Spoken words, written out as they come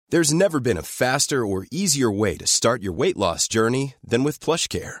There's never been a faster or easier way to start your weight loss journey than with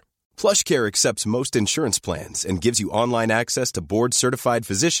PlushCare. PlushCare accepts most insurance plans and gives you online access to board-certified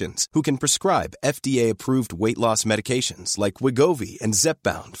physicians who can prescribe FDA-approved weight loss medications like Wegovy and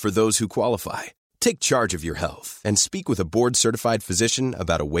Zepbound for those who qualify. Take charge of your health and speak with a board-certified physician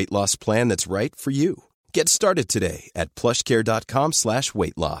about a weight loss plan that's right for you. Get started today at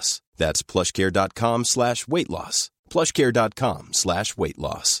plushcare.com/weight loss. That's plushcare.com/weight loss. plushcare.com/weight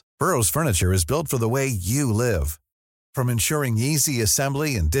loss. Burrow's furniture is built for the way you live. From ensuring easy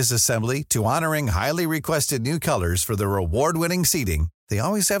assembly and disassembly to honoring highly requested new colors for their award-winning seating, they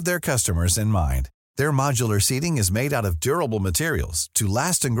always have their customers in mind. Their modular seating is made out of durable materials to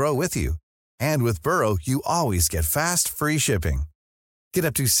last and grow with you. And with Burrow, you always get fast, free shipping. Get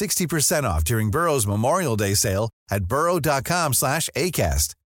up to 60% off during Burrow's Memorial Day sale at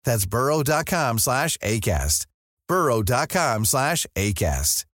burrow.com/ACAST. That's burrow.com/ACAST.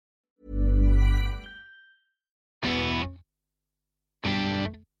 burrow.com/ACAST.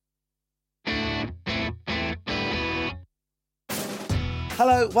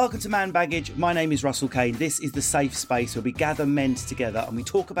 Hello, welcome to Man Baggage. My name is Russell Kane. This is the safe space where we gather men together and we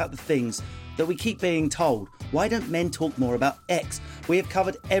talk about the things that we keep being told. Why don't men talk more about X? We have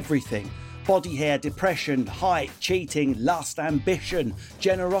covered everything. Body hair, depression, height, cheating, lust, ambition,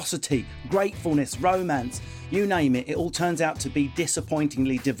 generosity, gratefulness, romance. You name it, it all turns out to be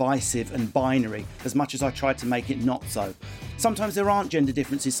disappointingly divisive and binary, as much as I tried to make it not so. Sometimes there aren't gender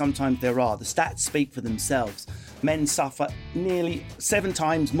differences, sometimes there are. The stats speak for themselves. Men suffer nearly 7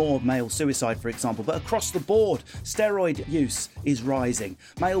 times more male suicide, for example, but across the board, steroid use is rising.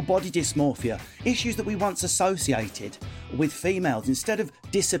 Male body dysmorphia, issues that we once associated with females, instead of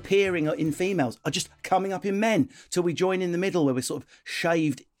disappearing in females, are just coming up in men, till we join in the middle where we're sort of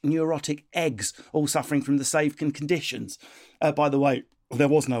shaved neurotic eggs, all suffering from the same conditions. By the way, there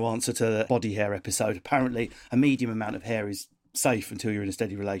was no answer to the body hair episode. Apparently, a medium amount of hair is safe until you're in a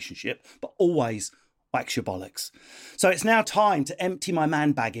steady relationship, but always wax your bollocks. So it's now time to empty my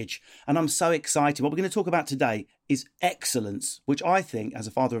man baggage, and I'm so excited. What we're going to talk about today is excellence, which I think, as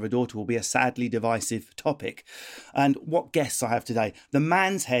a father of a daughter, will be a sadly divisive topic. And what guests I have today. The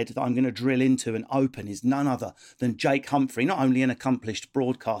man's head that I'm going to drill into and open is none other than Jake Humphrey, not only an accomplished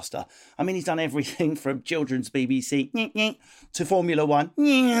broadcaster. I mean, he's done everything from children's BBC to Formula One,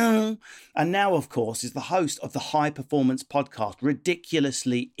 and now, of course, is the host of the High Performance podcast,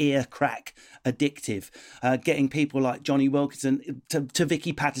 ridiculously ear crack addictive, getting people like Johnny Wilkinson to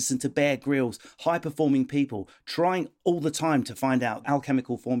Vicky Patterson to Bear Grylls, high performing people, trying all the time to find out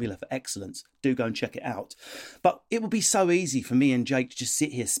alchemical formula for excellence. Do go and check it out. But it would be so easy for me and Jake to just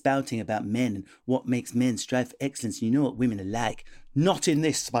sit here spouting about men and what makes men strive for excellence. And you know what women are like. Not in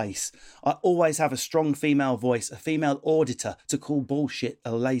this space. I always have a strong female voice, a female auditor to call bullshit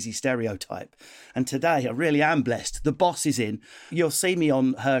a lazy stereotype. And today I really am blessed. The boss is in. You'll see me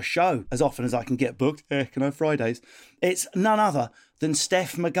on her show as often as I can get booked. Can I have Fridays? It's none other than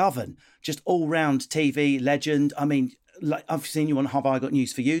Steph McGovern, just all-round TV legend. I mean, like, I've seen you on Have I Got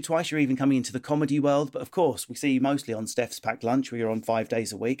News For You twice. You're even coming into the comedy world. But of course, we see you mostly on Steph's Packed Lunch, where you're on 5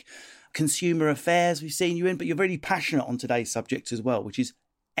 days a week. Consumer Affairs, we've seen you in, but you're really passionate on today's subject as well, which is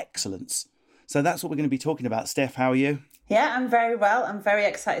excellence. So that's what we're going to be talking about. Steph, how are you? Yeah, I'm very well. I'm very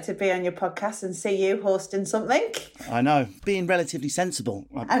excited to be on your podcast and see you hosting something. I know. Being relatively sensible.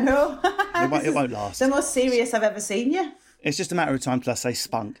 I know. It won't last. The most serious I've ever seen you. It's just a matter of time till I say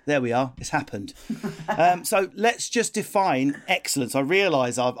spunk. There we are. It's happened. So let's just define excellence. I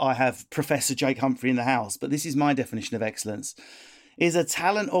realise I have Professor Jake Humphrey in the house, but this is my definition of excellence. Is a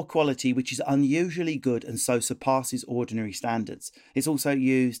talent or quality which is unusually good and so surpasses ordinary standards. It's also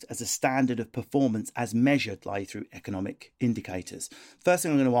used as a standard of performance as measured through economic indicators. First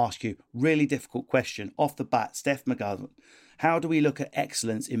thing I'm going to ask you, really difficult question, off the bat, Steph McGovern. How do we look at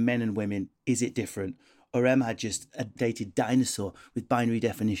excellence in men and women? Is it different? Or am I just a dated dinosaur with binary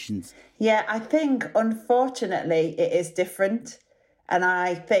definitions? Yeah, I think, unfortunately, it is different. And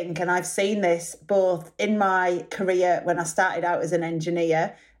I think, and I've seen this both in my career when I started out as an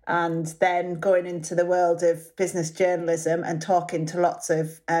engineer and then going into the world of business journalism and talking to lots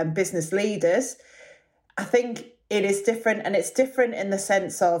of business leaders. I think it is different, and it's different in the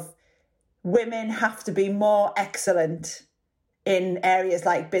sense of women have to be more excellent in areas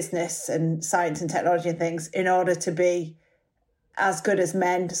like business and science and technology and things in order to be as good as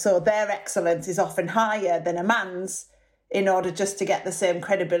men. So their excellence is often higher than a man's in order just to get the same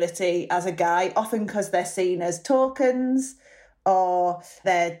credibility as a guy, often because they're seen as tokens or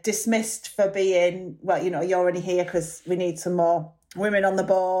they're dismissed for being, well, you're only here because we need some more women on the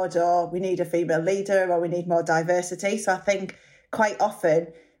board, or we need a female leader, or we need more diversity. So I think quite often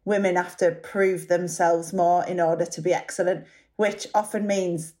women have to prove themselves more in order to be excellent, which often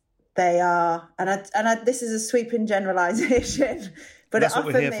means they are, this is a sweeping generalisation, but it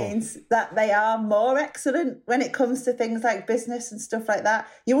often means that they are more excellent when it comes to things like business and stuff like that.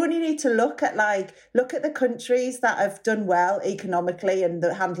 You only need to look at the countries that have done well economically and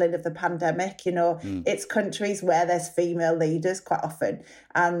the handling of the pandemic. It's countries where there's female leaders quite often.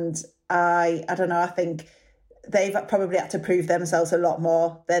 And I don't know, I think they've probably had to prove themselves a lot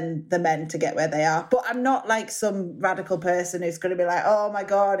more than the men to get where they are. But I'm not like some radical person who's going to be like, oh my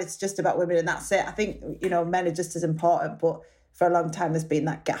God, it's just about women and that's it. I think, men are just as important, but for a long time there's been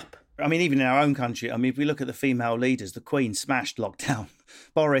that gap. I mean, even in our own country, if we look at the female leaders, the Queen smashed lockdown.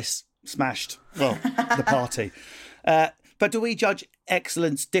 Boris smashed, the party. But do we judge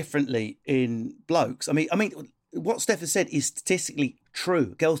excellence differently in blokes? I mean, what Steph has said is statistically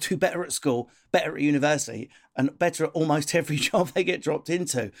true. Girls do better at school, better at university, and better at almost every job they get dropped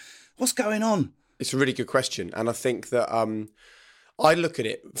into. What's going on? It's a really good question. And I think that I look at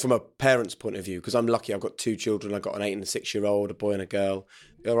it from a parent's point of view, because I'm lucky. I've got 2 children. I've got an 8 and a 6-year-old, a boy and a girl.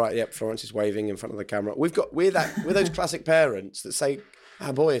 All right, yep, Florence is waving in front of the camera. We're those classic parents that say,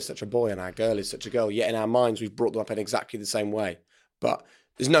 our boy is such a boy and our girl is such a girl. Yet in our minds, we've brought them up in exactly the same way. But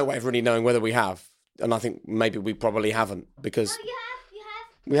there's no way of really knowing whether we have. And I think maybe we probably haven't, because... Oh,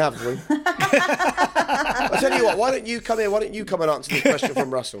 you have. We have. I'll tell you what, why don't you come here? Why don't you come and answer the question from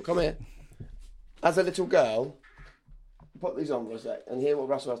Russell? Come here. As a little girl, put these on for a sec and hear what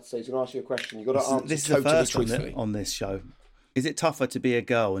Russell has to say. He's going to ask you a question. You've got to answer this is totally the first truthfully. on this show. Is it tougher to be a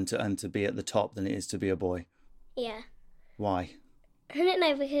girl and to be at the top than it is to be a boy? Yeah. Why? I don't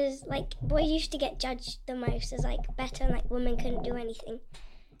know, because boys used to get judged the most as better, and women couldn't do anything.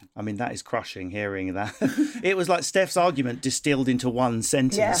 I mean, that is crushing, hearing that. It was like Steph's argument distilled into one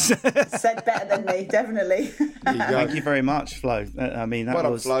sentence. Yeah, said better than me, definitely. Thank you very much, Flo. I mean, that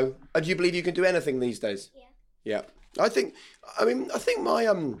well was... done, Flo. And do you believe you can do anything these days? Yeah. I think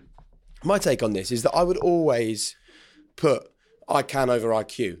my take on this is that I would always put I can over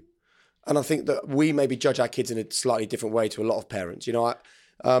IQ. And I think that we maybe judge our kids in a slightly different way to a lot of parents.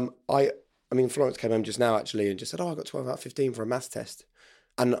 I mean, Florence came home just now, actually, and just said, I got 12 out of 15 for a maths test.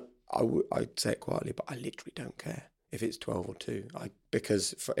 And I'd say it quietly, but I literally don't care if it's 12 or 2.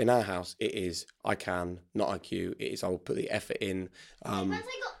 Because in our house, it is I can, not IQ. It is I will put the effort in. Once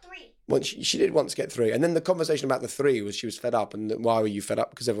I got 3. Once she did once get 3. And then the conversation about the 3 was she was fed up. And why were you fed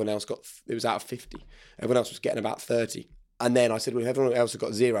up? Because everyone else it was out of 50. Everyone else was getting about 30. And then I said, well, if everyone else had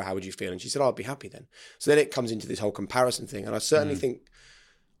got 0, how would you feel? And she said, I'd be happy then. So then it comes into this whole comparison thing. And I certainly think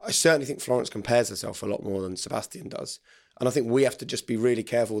Florence compares herself a lot more than Sebastian does. And I think we have to just be really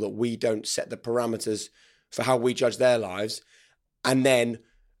careful that we don't set the parameters for how we judge their lives and then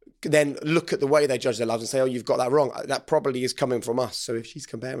look at the way they judge their lives and say, oh, you've got that wrong. That probably is coming from us. So if she's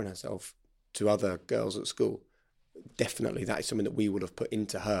comparing herself to other girls at school, definitely that is something that we would have put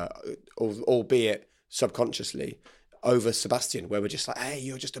into her, albeit subconsciously, over Sebastian, where we're just like, hey,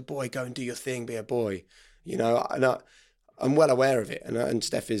 you're just a boy, go and do your thing, be a boy. And I'm well aware of it. And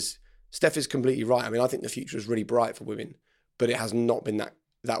Steph is completely right. I mean, I think the future is really bright for women, but it has not been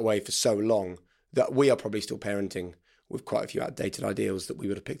that way for so long that we are probably still parenting with quite a few outdated ideals that we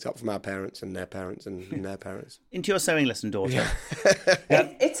would have picked up from our parents and their parents and their parents. Into your sewing lesson, daughter.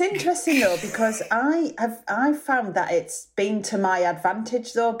 It's interesting though, because I found that it's been to my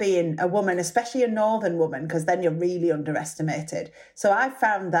advantage though, being a woman, especially a northern woman, because then you're really underestimated. So I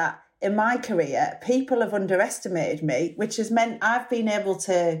found that in my career, people have underestimated me, which has meant I've been able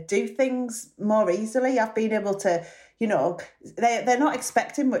to do things more easily. I've been able to, they're not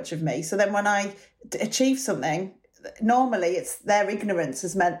expecting much of me. So then when I achieve something, normally it's their ignorance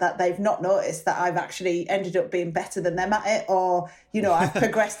has meant that they've not noticed that I've actually ended up being better than them at it, or I've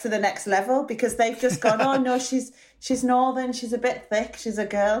progressed to the next level, because they've just gone, oh no, she's northern, she's a bit thick, she's a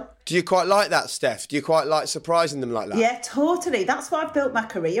girl. Do you quite like that, Steph? Do you quite like surprising them like that? Yeah, totally. That's what I've built my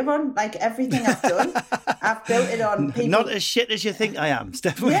career on. Everything I've done, I've built it on people. Not as shit as you think I am,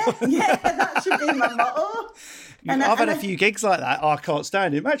 Steph. Yeah, that should be my motto. I've had a few gigs like that. Oh, I can't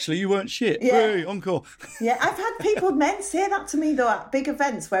stand him. Actually, you weren't shit. Yeah. Hey, encore. Yeah, I've had men say that to me, though, at big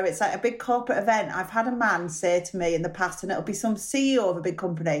events where it's like a big corporate event. I've had a man say to me in the past, and it'll be some CEO of a big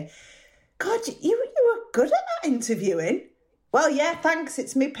company, God, you were good at that interviewing. Well, yeah, thanks.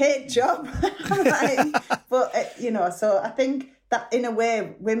 It's my paid job. But, so I think that in a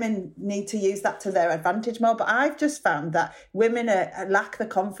way women need to use that to their advantage more. But I've just found that women lack the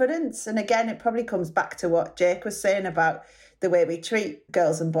confidence. And again, it probably comes back to what Jake was saying about the way we treat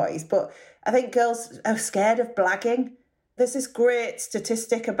girls and boys. But I think girls are scared of blagging. There's this great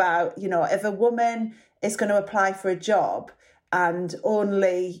statistic about, if a woman is going to apply for a job and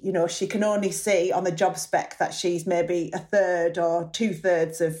only, you know, she can only see on the job spec that she's maybe a third or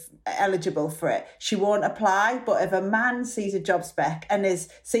 2/3 of eligible for it, she won't apply. But if a man sees a job spec and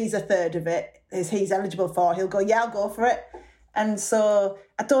sees a third of it he's eligible for, he'll go, yeah, I'll go for it. And so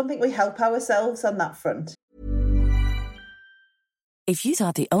I don't think we help ourselves on that front. If you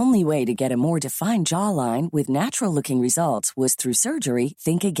thought the only way to get a more defined jawline with natural-looking results was through surgery,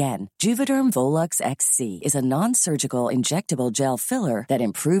 think again. Juvederm Volux XC is a non-surgical injectable gel filler that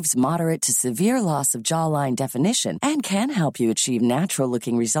improves moderate to severe loss of jawline definition and can help you achieve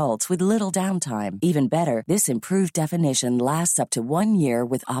natural-looking results with little downtime. Even better, this improved definition lasts up to 1 year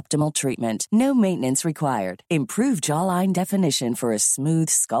with optimal treatment. No maintenance required. Improve jawline definition for a smooth,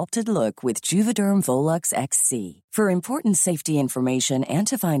 sculpted look with Juvederm Volux XC. For important safety information and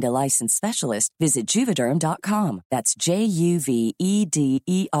to find a licensed specialist, visit Juvederm.com. That's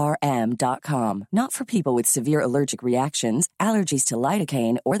JUVEDERM.com. Not for people with severe allergic reactions, allergies to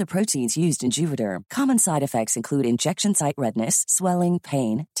lidocaine, or the proteins used in Juvederm. Common side effects include injection site redness, swelling,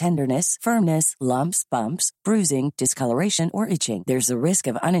 pain, tenderness, firmness, lumps, bumps, bruising, discoloration, or itching. There's a risk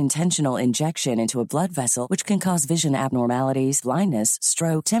of unintentional injection into a blood vessel, which can cause vision abnormalities, blindness,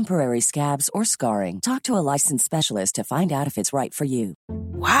 stroke, temporary scabs, or scarring. Talk to a licensed specialist to find out if it's right for you.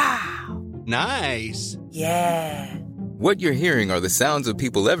 Wow. Nice. Yeah. What you're hearing are the sounds of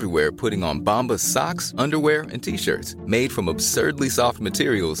people everywhere putting on Bombas socks, underwear, and T-shirts made from absurdly soft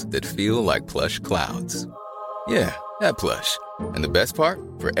materials that feel like plush clouds. Yeah, that plush. And the best part?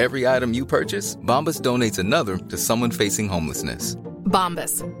 For every item you purchase, Bombas donates another to someone facing homelessness.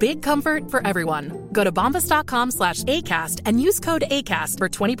 Bombas. Big comfort for everyone. Go to bombas.com/ACAST and use code ACAST for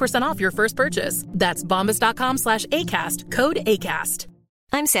 20% off your first purchase. That's bombas.com/ACAST. Code ACAST.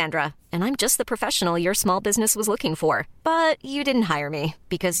 I'm Sandra, and I'm just the professional your small business was looking for. But you didn't hire me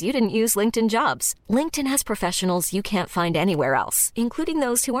because you didn't use LinkedIn Jobs. LinkedIn has professionals you can't find anywhere else, including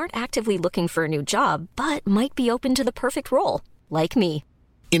those who aren't actively looking for a new job, but might be open to the perfect role, like me.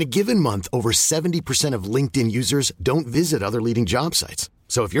 In a given month, over 70% of LinkedIn users don't visit other leading job sites.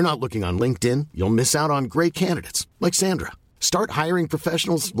 So if you're not looking on LinkedIn, you'll miss out on great candidates like Sandra. Start hiring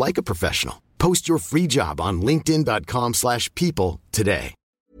professionals like a professional. Post your free job on linkedin.com/people today.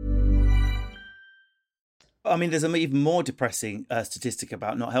 I mean, there's an even more depressing statistic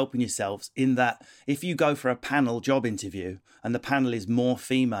about not helping yourselves in that if you go for a panel job interview and the panel is more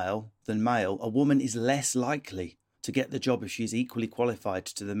female than male, a woman is less likely to get the job if she's equally qualified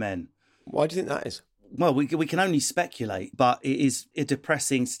to the men. Why do you think that is? Well, we can only speculate, but it is a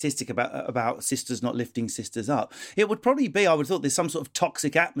depressing statistic about sisters not lifting sisters up. It would probably be, I would have thought, there's some sort of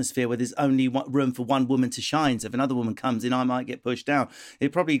toxic atmosphere where there's only room for one woman to shine. So if another woman comes in, I might get pushed down.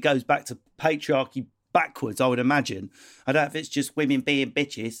 It probably goes back to patriarchy backwards, I would imagine. I don't know if it's just women being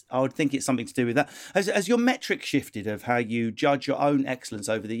bitches. I would think it's something to do with that. Has your metric shifted of how you judge your own excellence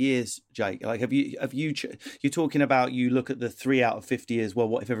over the years, Jake? Like, you're talking about you look at the 3 out of 50 as well.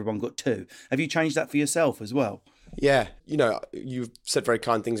 What if everyone got 2? Have you changed that for yourself as well? Yeah, you know, you've said very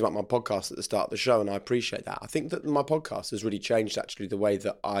kind things about my podcast at the start of the show, and I appreciate that. I think that my podcast has really changed actually the way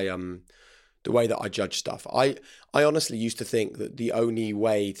that I judge stuff. I honestly used to think that the only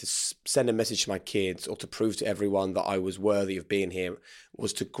way to send a message to my kids or to prove to everyone that I was worthy of being here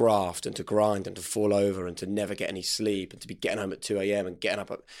was to graft and to grind and to fall over and to never get any sleep and to be getting home at 2 a.m. and getting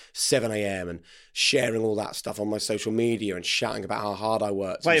up at 7 a.m. and sharing all that stuff on my social media and shouting about how hard I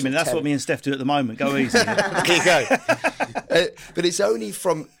worked. Wait a minute, that's what me and Steph do at the moment. Go easy. Here you go. But it's only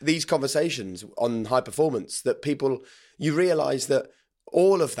from these conversations on high performance that you realise that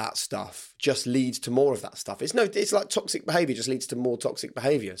all of that stuff just leads to more of that stuff. It's like toxic behaviour just leads to more toxic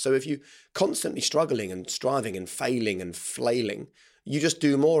behaviour. So if you're constantly struggling and striving and failing and flailing, you just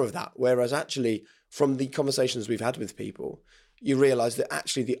do more of that. Whereas actually, from the conversations we've had with people, you realise that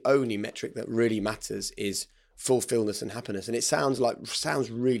actually the only metric that really matters is fulfillment and happiness. And it sounds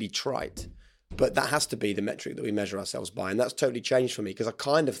really trite, but that has to be the metric that we measure ourselves by. And that's totally changed for me, because I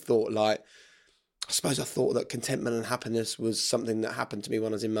kind of thought I thought that contentment and happiness was something that happened to me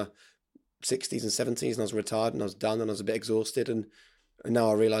when I was in my 60s and 70s and I was retired and I was done and I was a bit exhausted. And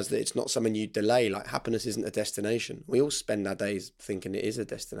now I realise that it's not something you delay. Like, happiness isn't a destination. We all spend our days thinking it is a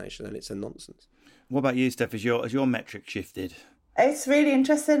destination, and it's a nonsense. What about you, Steph? Has your metric shifted? It's really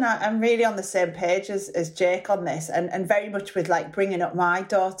interesting. I'm really on the same page as Jake on this, and very much with bringing up my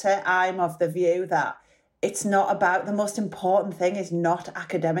daughter. I'm of the view that it's not about, the most important thing is not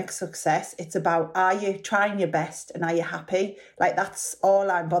academic success. It's about, are you trying your best and are you happy? That's all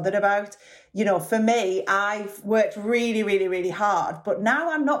I'm bothered about. You know, for me, I've worked really, really, really hard, but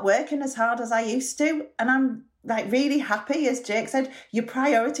now I'm not working as hard as I used to. And I'm like really happy, as Jake said. Your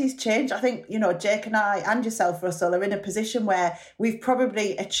priorities change. I think, you know, Jake and I and yourself, Russell, are in a position where we've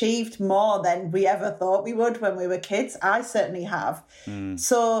probably achieved more than we ever thought we would when we were kids. I certainly have.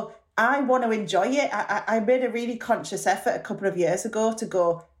 So I want to enjoy it. I made a really conscious effort a couple of years ago to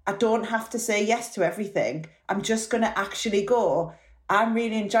go, I don't have to say yes to everything. I'm just going to actually go, I'm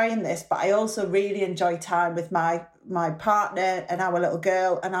really enjoying this, but I also really enjoy time with my partner and our little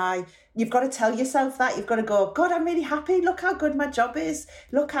girl. And you've got to tell yourself that. You've got to go, God, I'm really happy. Look how good my job is.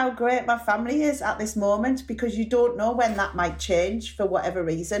 Look how great my family is at this moment, because you don't know when that might change for whatever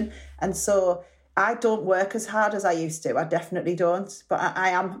reason. And so I don't work as hard as I used to. I definitely don't. But I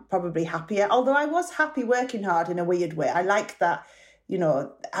am probably happier. Although I was happy working hard in a weird way. I like that. You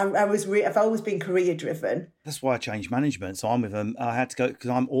know, I've always been career driven. That's why I changed management. So I'm with them. I had to go because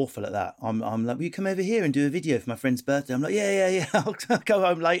I'm awful at that. I'm like, will you come over here and do a video for my friend's birthday? I'm like, yeah. I'll go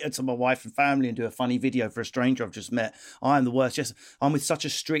home later to my wife and family and do a funny video for a stranger I've just met. I am the worst. Just I'm with such a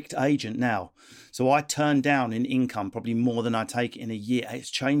strict agent now. So I turn down in income probably more than I take in a year. It's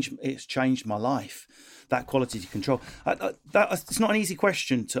changed my life. That quality control. It's not an easy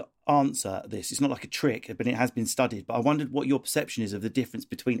question to answer this. It's not like a trick, but it has been studied. But I wondered what your perception is of the difference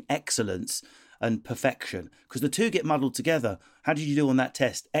between excellence and perfection, because the two get muddled together. How did you do on that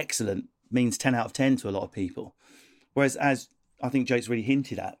test? Excellent means 10 out of 10 to a lot of people. Whereas, as I think Jake's really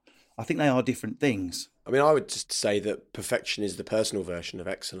hinted at, I think they are different things. I mean, I would just say that perfection is the personal version of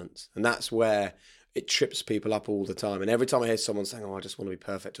excellence. And that's where it trips people up all the time. And every time I hear someone saying, oh, I just want to be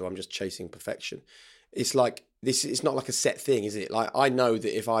perfect, or I'm just chasing perfection, it's like this. It's not like a set thing, is it? Like, I know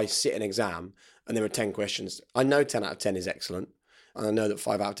that if I sit an exam and there are 10 questions, I know 10 out of 10 is excellent. And I know that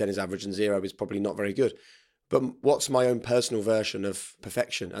 5 out of 10 is average and 0 is probably not very good. But what's my own personal version of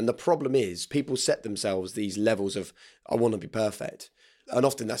perfection? And the problem is people set themselves these levels of, I want to be perfect. And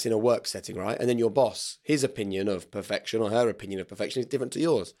often that's in a work setting, right? And then your boss, his opinion of perfection or her opinion of perfection is different to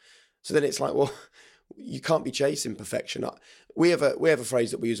yours. So then it's like, well, you can't be chasing perfection. We have a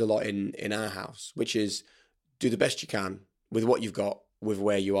phrase that we use a lot in our house, which is do the best you can with what you've got, with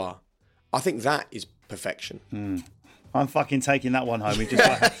where you are. I think that is perfection. I'm fucking taking that one home. We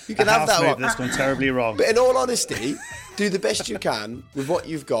just like you can have that one. That's gone terribly wrong. But in all honesty, do the best you can with what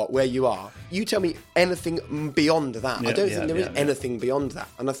you've got, where you are. You tell me anything beyond that. I don't think there is anything beyond that.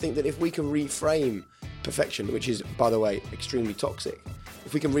 And I think that if we can reframe perfection, which is, by the way, extremely toxic,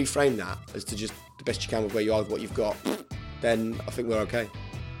 if we can reframe that as to just the best you can with where you are, with what you've got, then I think we're okay.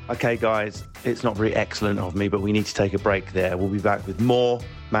 Okay, guys, it's not very excellent of me, but we need to take a break there. We'll be back with more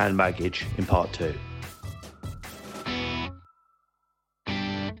Man Baggage in part 2.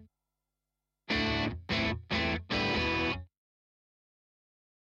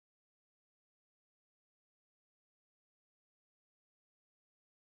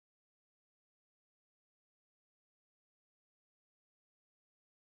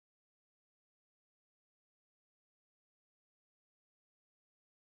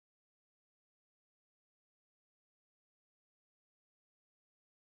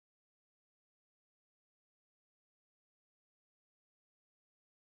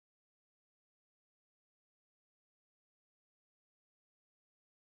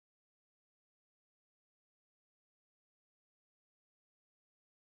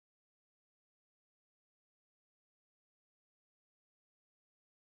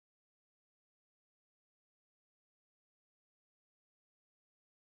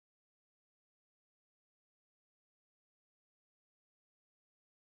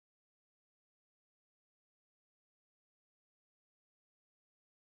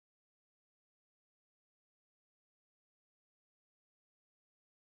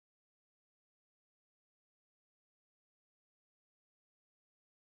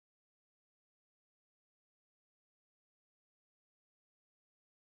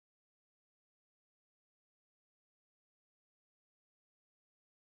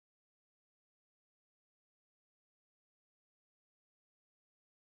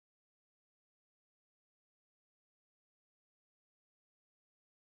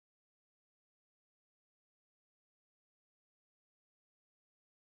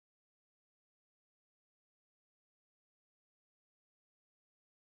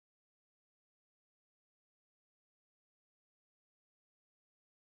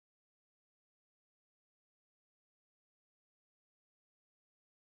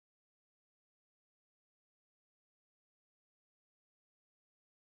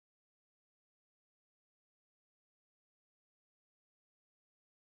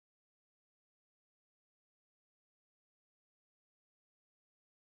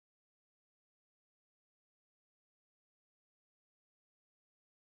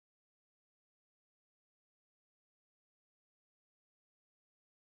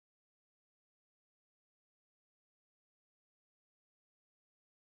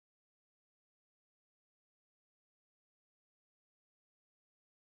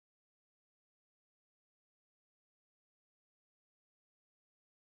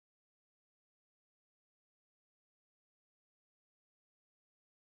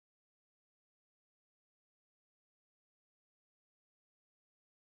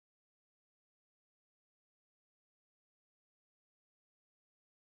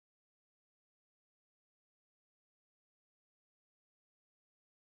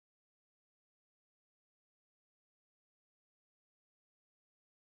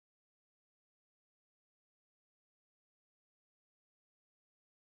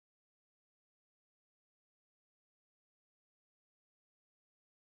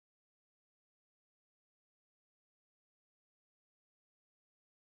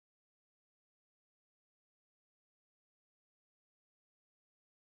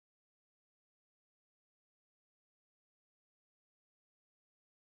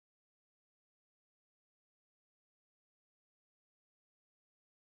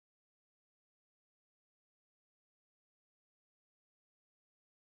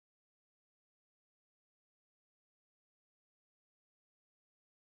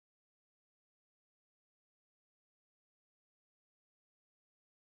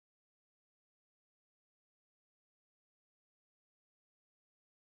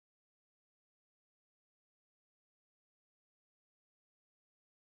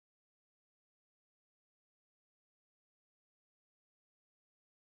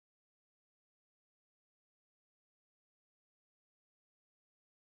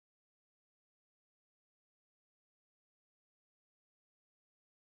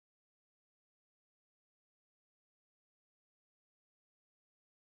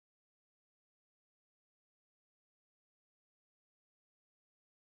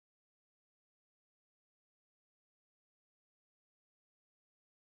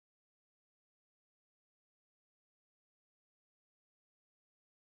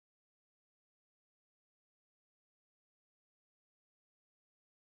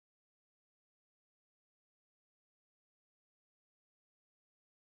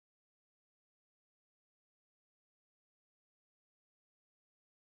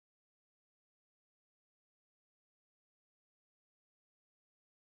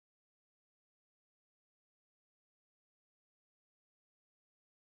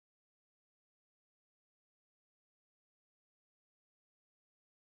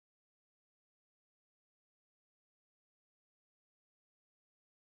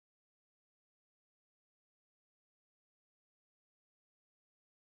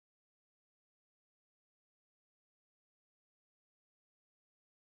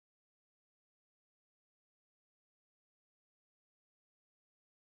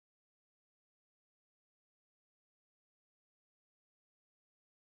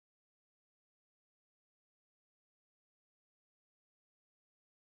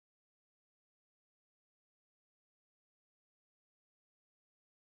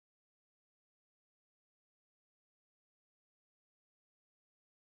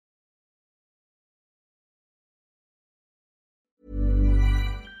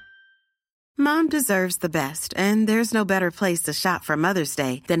 Mom deserves the best, and there's no better place to shop for Mother's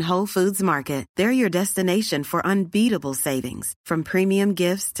Day than Whole Foods Market. They're your destination for unbeatable savings, from premium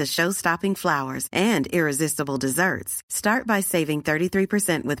gifts to show-stopping flowers and irresistible desserts. Start by saving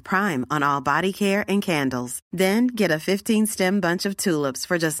 33% with Prime on all body care and candles. Then get a 15-stem bunch of tulips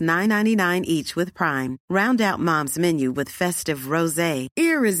for just $9.99 each with Prime. Round out Mom's menu with festive rosé,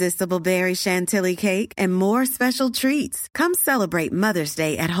 irresistible berry chantilly cake, and more special treats. Come celebrate Mother's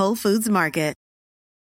Day at Whole Foods Market.